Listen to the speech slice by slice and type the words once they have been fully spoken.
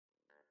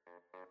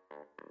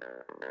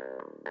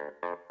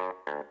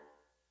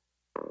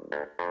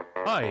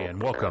Hi,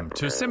 and welcome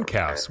to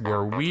SIMcast,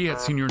 where we at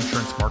Senior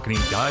Insurance Marketing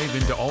dive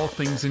into all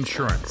things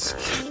insurance.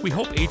 We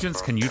hope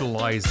agents can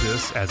utilize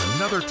this as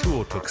another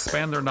tool to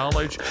expand their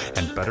knowledge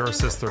and better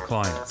assist their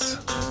clients.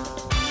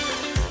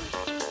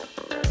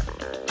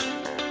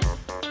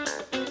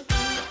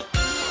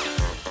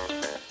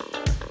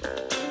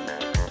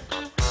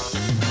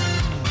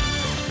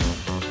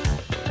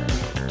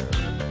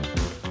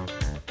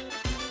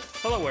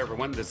 Hello,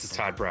 everyone. This is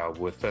Todd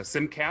with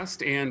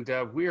SIMcast,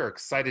 and we are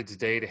excited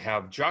today to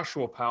have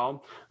Joshua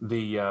Powell,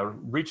 the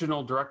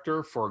Regional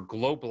Director for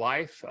Globe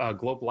Life.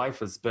 Globe Life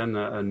has been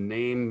a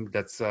name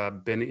that's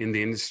been in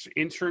the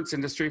insurance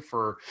industry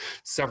for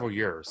several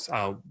years.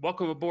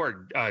 Welcome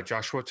aboard,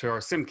 Joshua, to our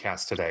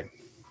SIMcast today.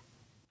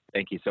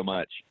 Thank you so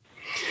much.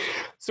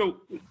 So,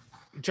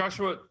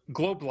 Joshua,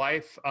 Globe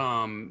Life,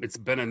 it's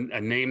been a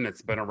name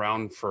that's been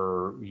around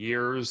for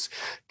years.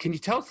 Can you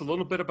tell us a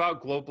little bit about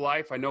Globe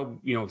Life? I know,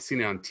 I've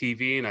seen it on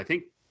TV, and I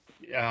think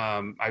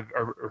I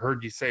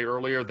heard you say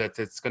earlier that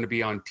it's going to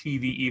be on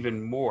TV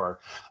even more.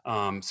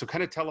 So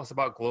kind of tell us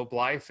about Globe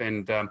Life,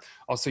 and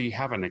also you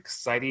have an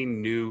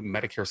exciting new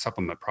Medicare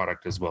supplement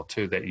product as well,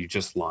 too, that you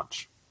just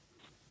launched.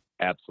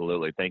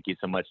 Absolutely. Thank you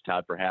so much,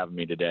 Todd, for having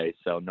me today.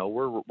 So, no,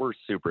 we're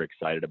super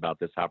excited about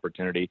this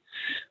opportunity.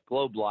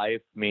 Globe Life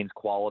means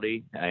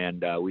quality,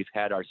 and we've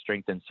had our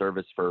strength in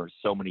service for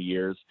so many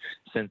years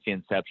since the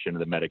inception of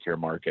the Medicare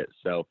market.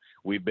 So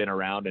we've been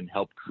around and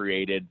helped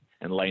created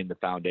and laying the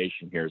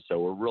foundation here. So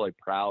we're really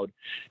proud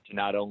to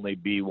not only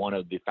be one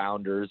of the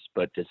founders,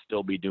 but to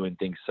still be doing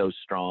things so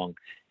strong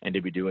and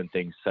to be doing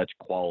things such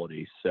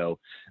quality. So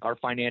our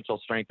financial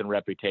strength and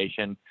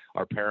reputation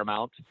are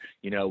paramount.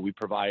 We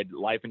provide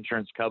life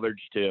insurance coverage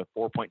to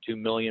 4.2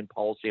 million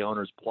policy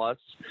owners plus,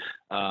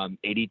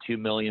 82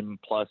 million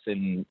plus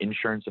in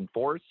insurance in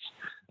force.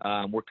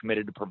 We're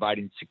committed to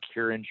providing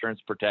secure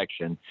insurance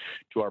protection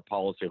to our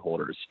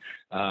policyholders.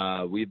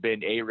 We've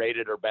been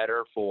A-rated or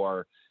better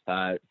for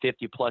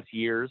 50 plus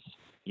years,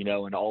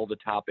 and all the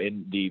top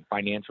in the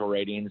financial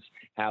ratings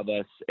have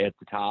us at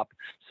the top.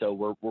 So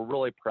we're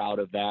really proud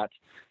of that,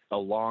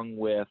 along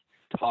with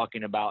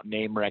talking about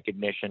name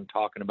recognition,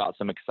 talking about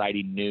some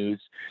exciting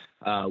news.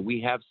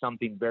 We have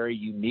something very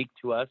unique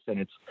to us, and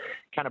it's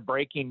kind of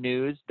breaking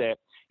news that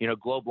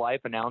Globe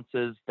Life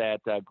announces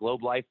that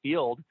Globe Life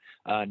Field,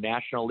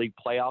 National League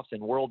playoffs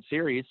and World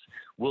Series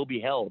will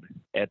be held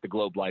at the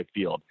Globe Life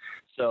Field.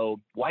 So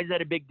why is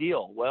that a big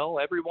deal? Well,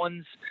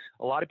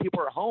 a lot of people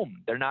are at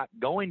home. They're not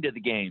going to the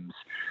games.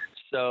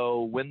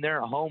 So when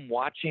they're at home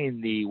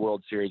watching the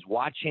World Series,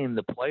 watching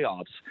the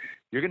playoffs,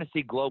 you're going to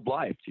see Globe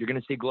Life. You're going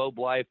to see Globe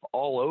Life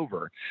all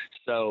over.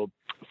 So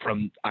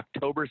from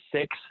October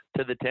 6th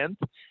to the 10th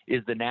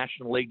is the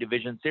National League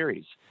Division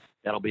Series.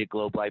 That'll be at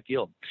Globe Life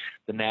Field.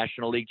 The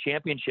National League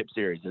Championship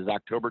Series is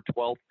October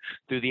 12th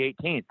through the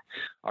 18th.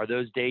 Are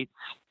those dates,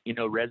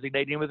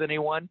 resonating with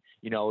anyone?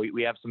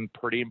 We have some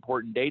pretty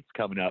important dates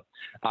coming up,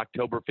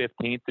 October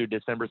 15th through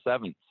December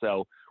 7th.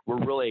 So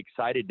we're really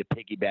excited to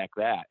piggyback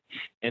that.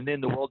 And then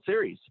the World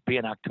Series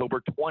being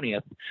October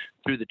 20th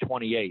through the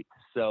 28th.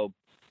 So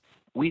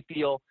we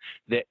feel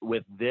that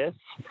with this,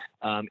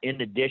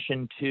 in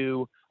addition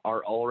to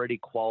our already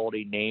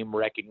quality name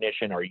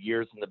recognition, our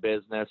years in the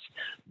business,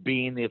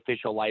 being the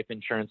official life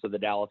insurance of the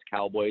Dallas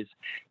Cowboys,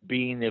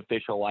 being the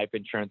official life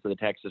insurance of the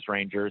Texas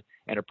Rangers,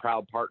 and a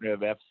proud partner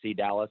of FC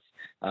Dallas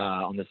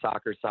on the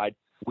soccer side,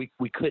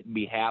 we couldn't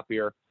be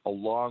happier,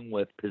 along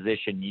with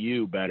position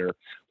you better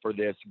for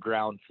this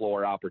ground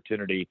floor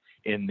opportunity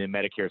in the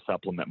Medicare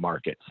supplement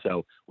market.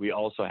 So we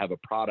also have a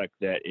product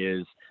that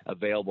is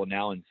available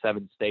now in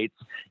 7 states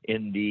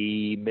in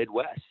the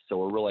Midwest. So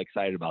we're really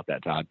excited about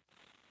that, Todd.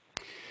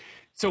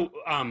 So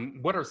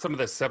what are some of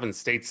the 7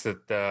 states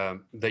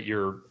that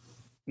you're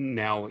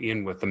now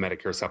in with the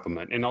Medicare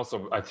supplement? And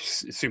also, I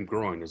assume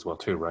growing as well,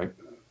 too, right?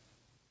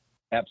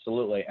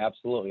 Absolutely.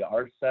 Absolutely.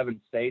 Our 7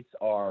 states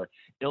are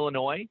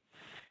Illinois,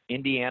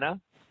 Indiana,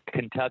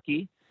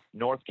 Kentucky,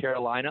 North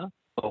Carolina,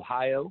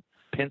 Ohio,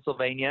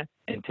 Pennsylvania,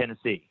 and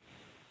Tennessee.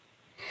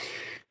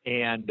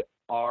 And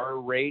our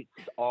rates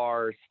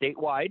are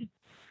statewide.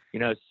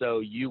 So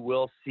you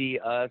will see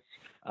us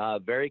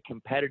very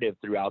competitive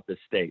throughout the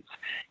states.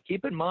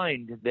 Keep in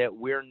mind that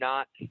we're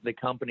not the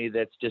company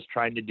that's just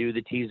trying to do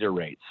the teaser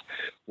rates.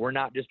 We're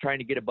not just trying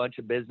to get a bunch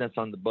of business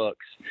on the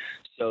books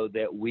so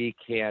that we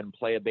can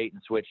play a bait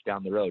and switch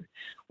down the road.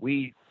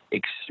 We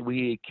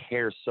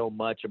care so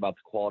much about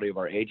the quality of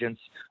our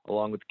agents,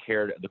 along with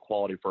the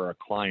quality for our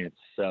clients.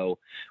 So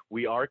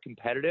we are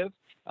competitive,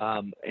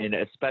 and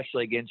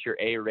especially against your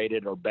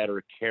A-rated or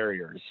better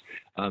carriers.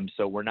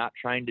 So we're not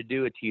trying to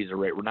do a teaser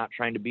rate. We're not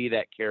trying to be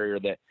that carrier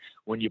that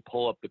when you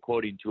pull up the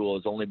quoting tool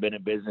has only been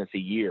in business a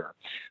year.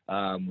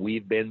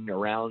 We've been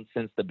around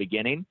since the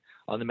beginning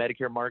on the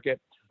Medicare market,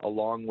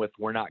 along with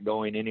we're not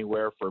going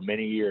anywhere for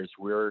many years.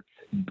 We're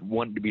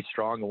wanting to be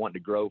strong and wanting to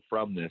grow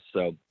from this.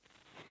 So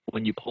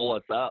when you pull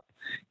us up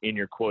in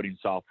your quoting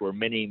software,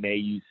 many may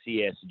use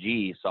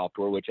CSG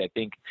software, which I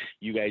think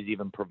you guys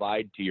even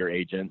provide to your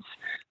agents.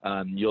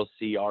 You'll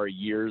see our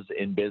years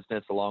in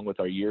business along with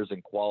our years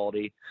in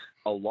quality,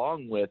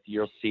 along with,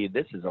 you'll see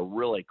this is a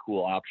really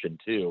cool option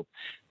too.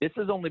 This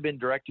has only been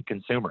direct to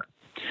consumer.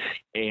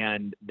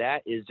 And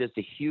that is just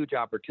a huge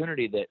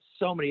opportunity that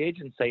so many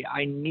agents say,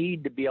 I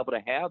need to be able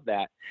to have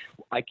that.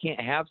 I can't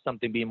have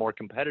something be more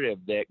competitive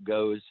that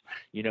goes,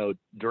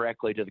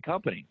 directly to the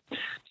company.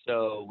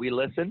 So we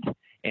listened,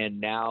 and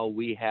now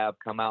we have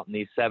come out in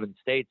these 7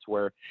 states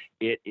where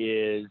it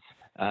is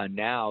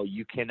now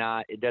you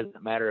cannot, it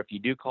doesn't matter if you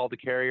do call the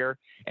carrier,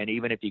 and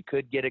even if you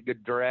could get a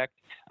good direct,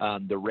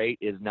 the rate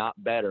is not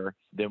better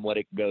than what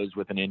it goes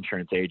with an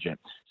insurance agent.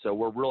 So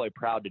we're really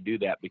proud to do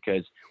that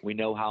because we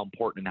know how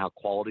important and how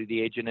quality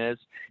the agent is,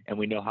 and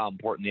we know how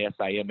important the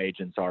SIM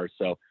agents are.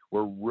 So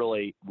we're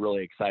really,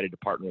 really excited to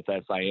partner with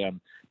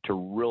SIM to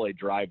really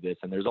drive this.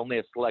 And there's only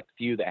a select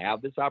few that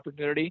have this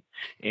opportunity,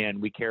 and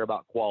we care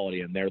about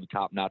quality, and they're the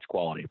top-notch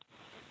quality.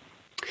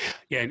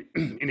 Yeah,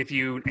 and if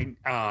you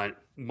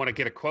want to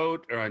get a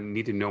quote or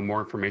need to know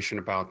more information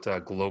about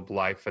Globe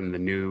Life and the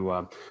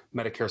new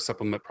Medicare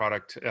supplement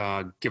product,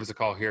 give us a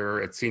call here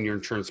at Senior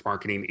Insurance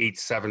Marketing,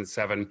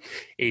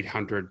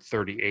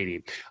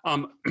 877-800-3080.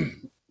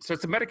 So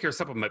it's a Medicare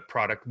supplement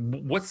product.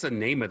 What's the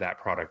name of that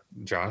product,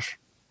 Josh?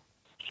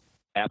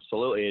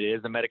 Absolutely. It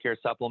is a Medicare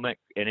supplement,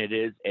 and it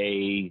is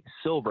a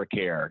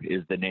SilverCare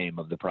is the name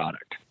of the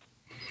product.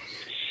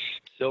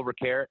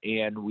 SilverCare,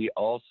 and we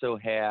also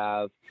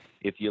have,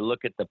 if you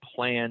look at the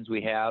plans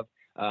we have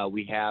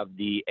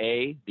the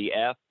A, the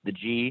F, the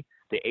G,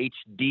 the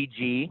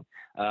HDG,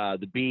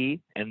 the B,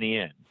 and the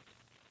N.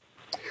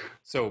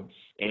 So,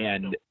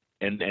 and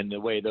the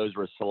way those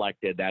were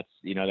selected, that's,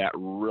 that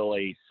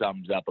really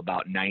sums up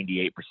about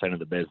 98% of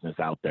the business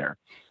out there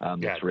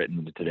that's written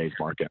into today's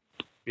market.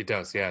 It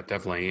does. Yeah,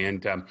 definitely.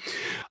 And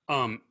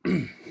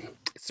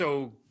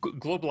so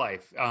Globe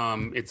Life,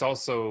 it's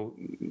also,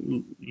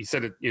 you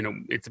said it,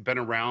 it's been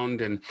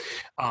around, and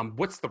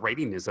what's the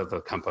rating is of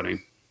the company?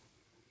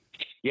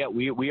 Yeah,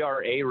 we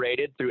are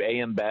A-rated through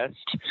AM Best.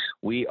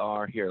 We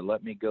are here.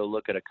 Let me go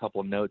look at a couple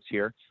of notes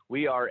here.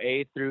 We are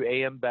A through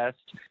AM Best,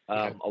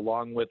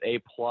 along with A+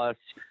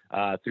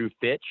 through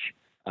Fitch,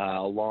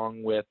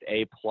 along with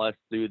A+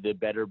 through the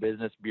Better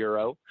Business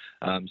Bureau.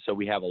 So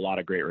we have a lot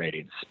of great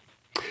ratings.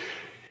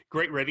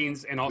 Great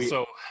ratings, and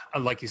also,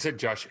 like you said,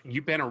 Josh,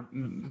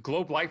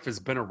 Globe Life has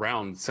been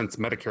around since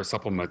Medicare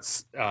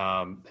supplements.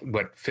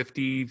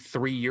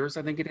 53 years,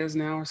 I think it is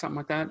now, or something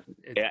like that.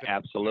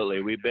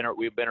 Absolutely. We've been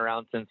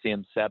around since the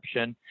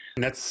inception,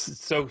 and that's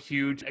so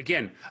huge.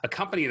 Again, a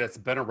company that's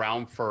been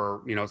around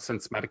for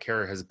since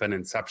Medicare has been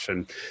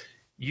inception.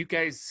 You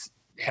guys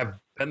have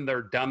been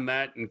there, done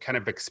that, and kind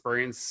of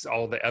experienced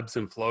all the ebbs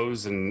and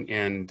flows,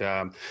 and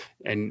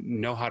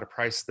know how to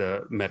price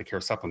the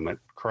Medicare supplement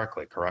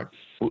correctly. Correct?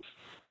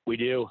 We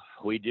do.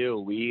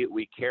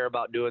 We care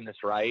about doing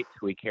this right.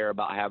 We care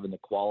about having the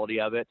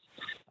quality of it.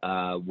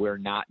 We're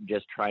not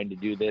just trying to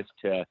do this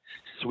to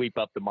sweep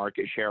up the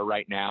market share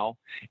right now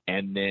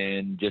and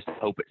then just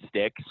hope it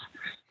sticks.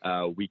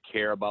 We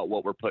care about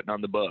what we're putting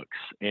on the books,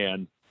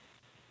 and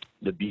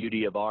the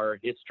beauty of our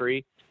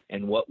history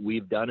and what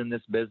we've done in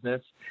this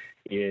business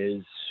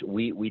is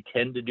we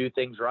tend to do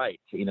things right.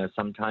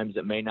 Sometimes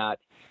it may not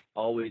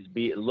always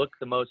look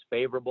the most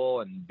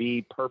favorable and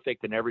be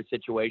perfect in every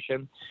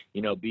situation,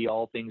 be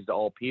all things to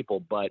all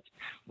people. But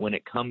when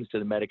it comes to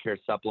the Medicare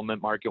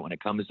supplement market, when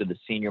it comes to the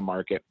senior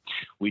market,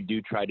 we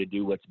do try to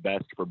do what's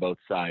best for both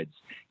sides,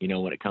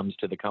 when it comes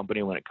to the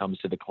company, when it comes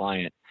to the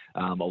client,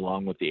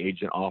 along with the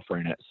agent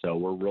offering it. So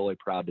we're really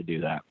proud to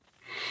do that.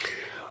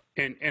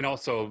 And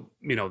also,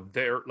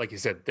 they're, like you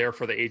said, they're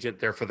for the agent,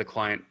 they're for the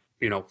client,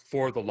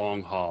 for the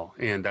long haul.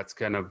 And that's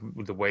kind of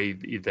the way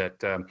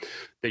that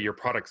your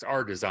products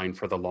are designed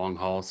for the long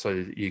haul,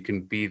 so that you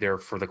can be there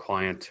for the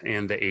client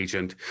and the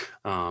agent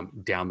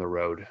down the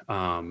road,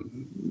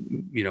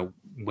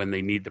 when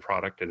they need the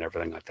product and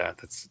everything like that.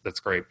 That's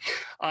great.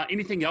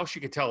 Anything else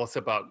you could tell us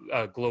about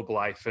Globe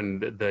Life and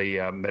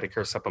the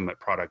Medicare supplement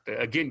product?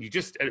 Again, you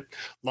just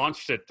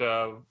launched it,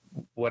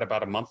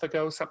 about a month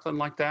ago, something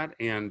like that?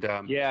 And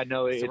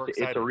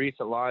it's a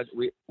recent launch.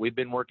 We've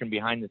been working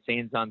behind the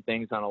scenes on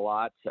things on a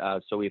lot,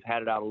 so we've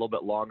had it out a little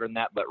bit longer than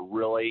that. But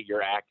really,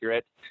 you're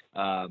accurate.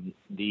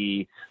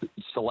 The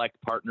select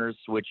partners,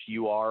 which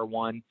you are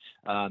one,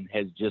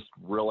 has just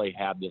really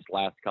had this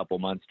last couple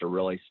months to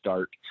really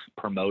start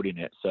promoting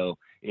it. So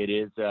it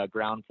is a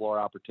ground floor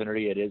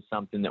opportunity. It is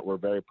something that we're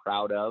very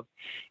proud of.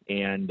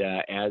 And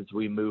as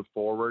we move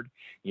forward,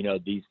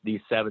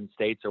 these 7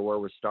 states are where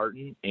we're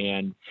starting.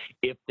 And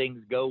if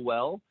things go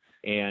well,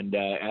 and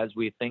as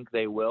we think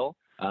they will,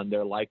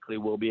 there likely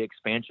will be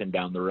expansion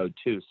down the road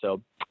too.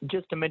 So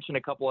just to mention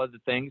a couple other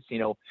things,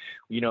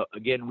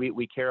 again,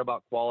 we care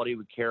about quality,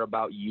 we care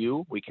about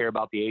you, we care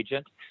about the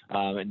agent,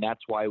 and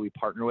that's why we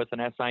partner with an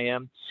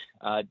SIM.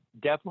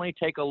 Definitely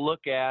take a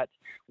look at,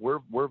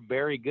 we're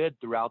very good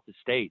throughout the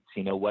states,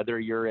 whether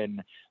you're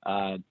in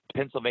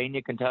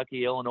Pennsylvania,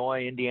 Kentucky,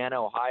 Illinois,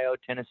 Indiana, Ohio,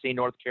 Tennessee,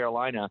 North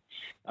Carolina,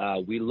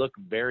 we look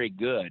very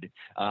good,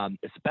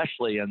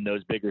 especially in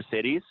those bigger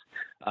cities.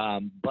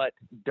 But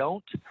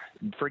don't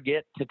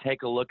forget to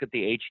take a look at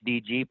the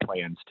HDG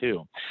plans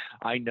too.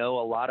 I know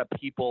a lot of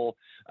people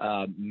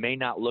may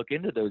not look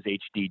into those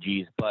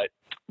HDGs, but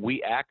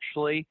we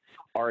actually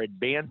are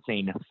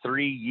advancing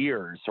 3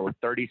 years or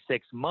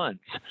 36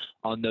 months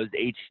on those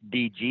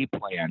HDG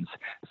plans.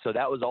 So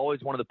that was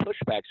always one of the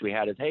pushbacks we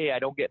had is, hey, I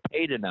don't get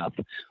paid enough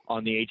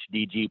on the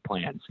HDG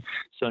plans.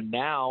 So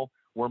now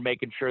we're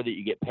making sure that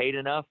you get paid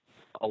enough,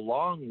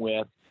 along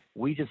with,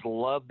 we just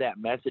love that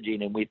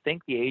messaging, and we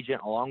think the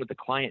agent along with the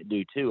client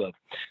do too, of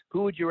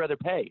who would you rather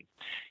pay,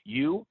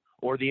 you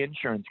or the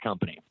insurance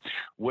company,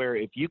 where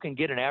if you can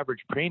get an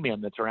average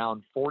premium that's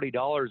around $40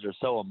 or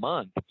so a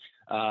month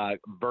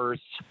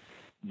versus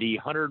the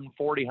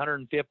 140,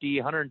 150,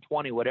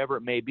 120, whatever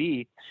it may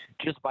be,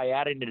 just by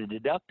adding a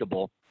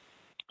deductible,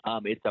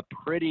 it's a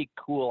pretty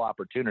cool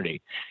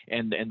opportunity.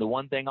 And the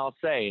one thing I'll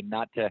say,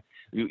 not to,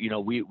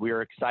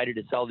 we're excited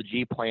to sell the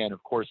G plan,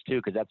 of course, too,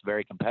 because that's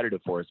very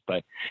competitive for us.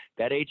 But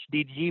that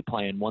HDG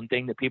plan, one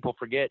thing that people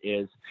forget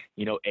is,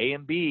 A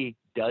and B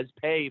does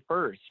pay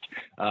first.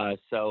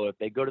 So if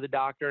they go to the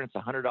doctor and it's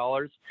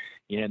 $100,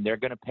 and they're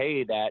going to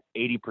pay that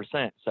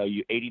 80%. So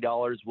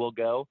 $80 will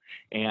go,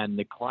 and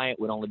the client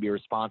would only be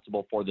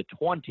responsible for the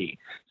 20.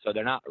 So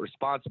they're not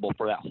responsible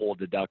for that whole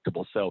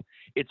deductible. So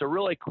it's a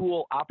really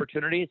cool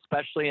opportunity,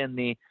 especially in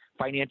the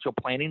financial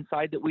planning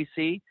side that we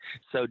see.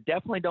 So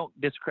definitely don't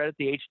discredit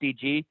the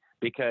HDG,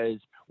 because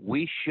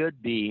we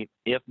should be,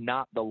 if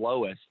not the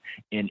lowest,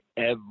 in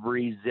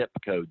every zip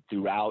code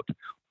throughout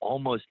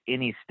almost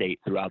any state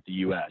throughout the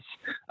U.S.,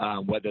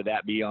 whether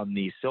that be on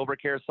the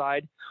SilverCare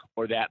side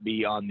or that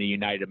be on the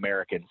United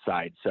American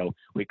side. So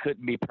we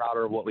couldn't be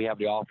prouder of what we have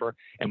to offer,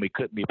 and we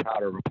couldn't be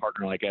prouder of a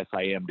partner like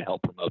SIM to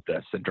help promote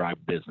this and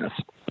drive business.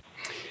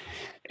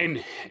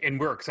 And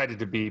we're excited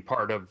to be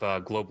part of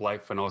Globe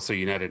Life and also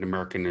United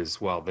American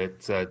as well.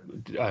 That's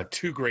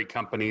two great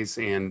companies,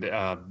 and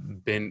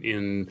been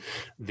in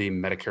the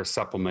Medicare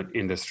supplement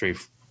industry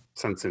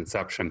since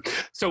inception.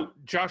 So,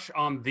 Josh,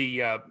 on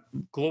the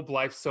Globe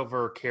Life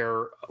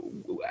SilverCare,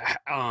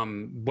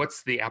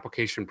 what's the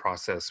application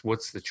process?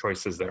 What's the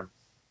choices there?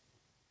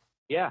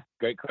 Yeah,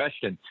 great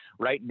question.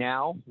 Right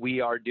now,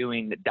 we are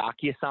doing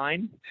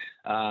DocuSign.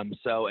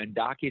 In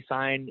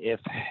DocuSign, if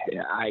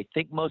I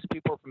think most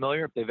people are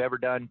familiar, if they've ever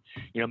done,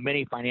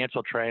 many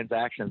financial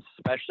transactions,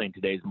 especially in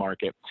today's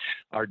market,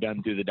 are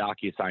done through the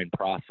DocuSign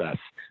process.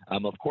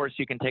 Of course,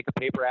 you can take a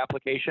paper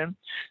application,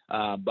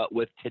 but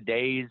with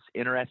today's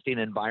interesting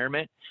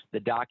environment, the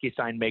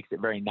DocuSign makes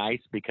it very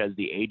nice because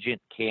the agent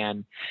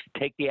can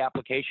take the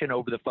application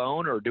over the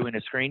phone or doing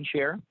a screen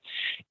share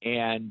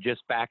and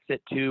just fax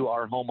it to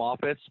our home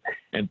office,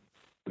 and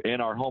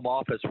in our home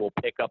office, we'll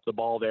pick up the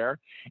ball there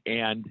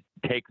and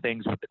take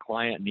things with the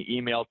client and the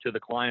email to the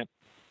client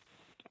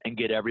and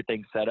get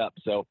everything set up.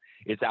 So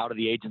it's out of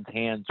the agent's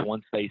hands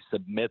once they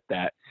submit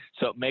that.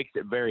 So it makes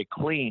it very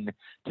clean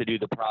to do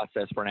the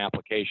process for an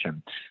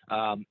application.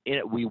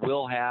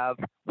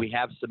 We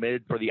have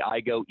submitted for the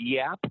iGo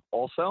e-app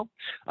also.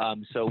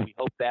 So we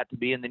hope that to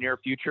be in the near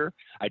future.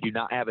 I do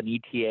not have an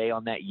ETA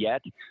on that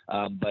yet,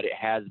 but it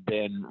has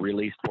been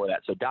released for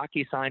that. So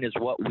DocuSign is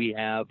what we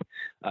have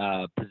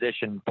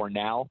positioned for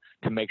now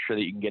to make sure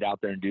that you can get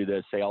out there and do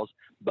the sales.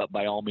 But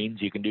by all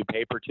means, you can do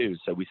paper too.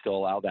 So we still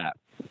allow that.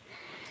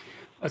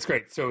 That's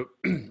great. So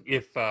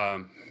if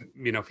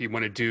you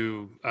want to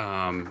do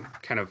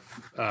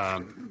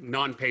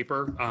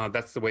non-paper,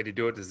 that's the way to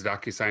do it, is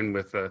DocuSign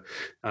with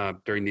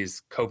during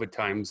these COVID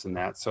times and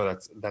that. So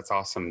that's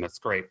awesome. That's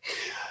great.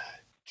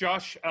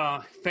 Josh,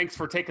 thanks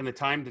for taking the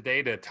time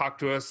today to talk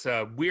to us.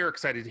 We're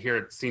excited here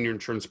at Senior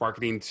Insurance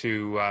Marketing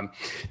to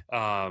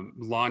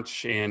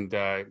launch and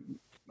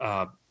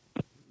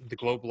the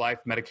Globe Life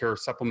Medicare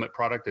supplement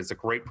product is a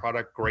great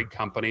product, great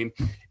company,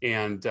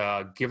 and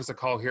give us a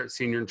call here at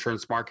Senior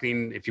Insurance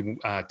Marketing if you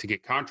to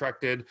get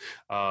contracted,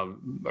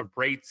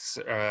 rates,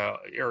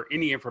 or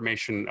any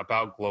information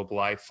about Globe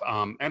Life,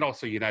 and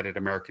also United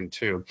American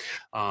too.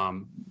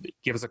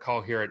 Give us a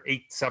call here at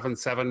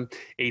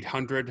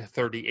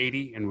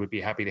 877-800-3080, and we'd be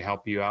happy to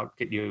help you out,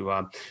 get you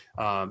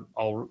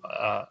all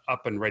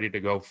up and ready to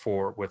go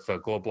with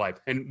Globe Life.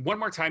 And one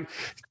more time,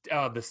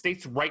 the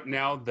states right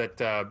now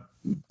that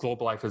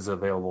Globe Life is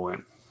available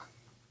in.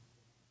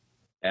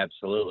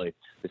 Absolutely.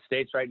 The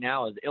states right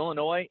now is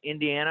Illinois,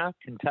 Indiana,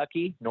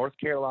 Kentucky, North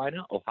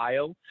Carolina,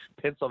 Ohio,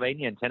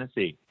 Pennsylvania, and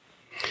Tennessee.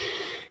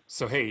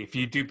 So, hey, if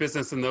you do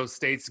business in those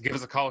states, give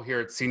us a call here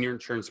at Senior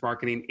Insurance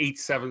Marketing,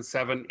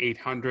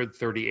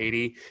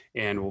 877-800-3080,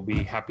 and we'll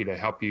be happy to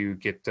help you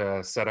get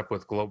set up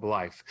with Globe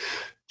Life.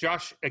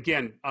 Josh,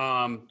 again,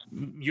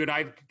 you and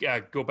I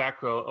go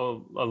back a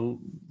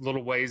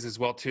little ways as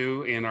well,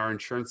 too, in our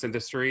insurance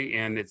industry.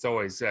 And it's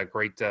always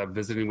great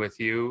visiting with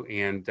you.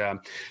 And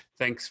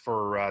thanks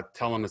for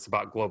telling us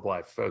about Globe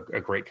Life,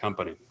 a great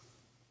company.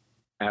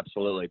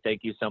 Absolutely.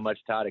 Thank you so much,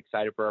 Todd.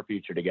 Excited for our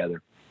future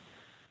together.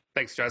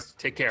 Thanks, Josh.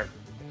 Take care.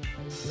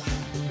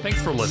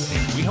 Thanks for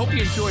listening. We hope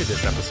you enjoyed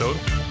this episode.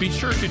 Be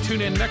sure to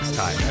tune in next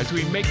time as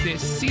we make the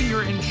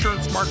senior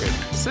insurance market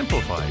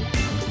simplified.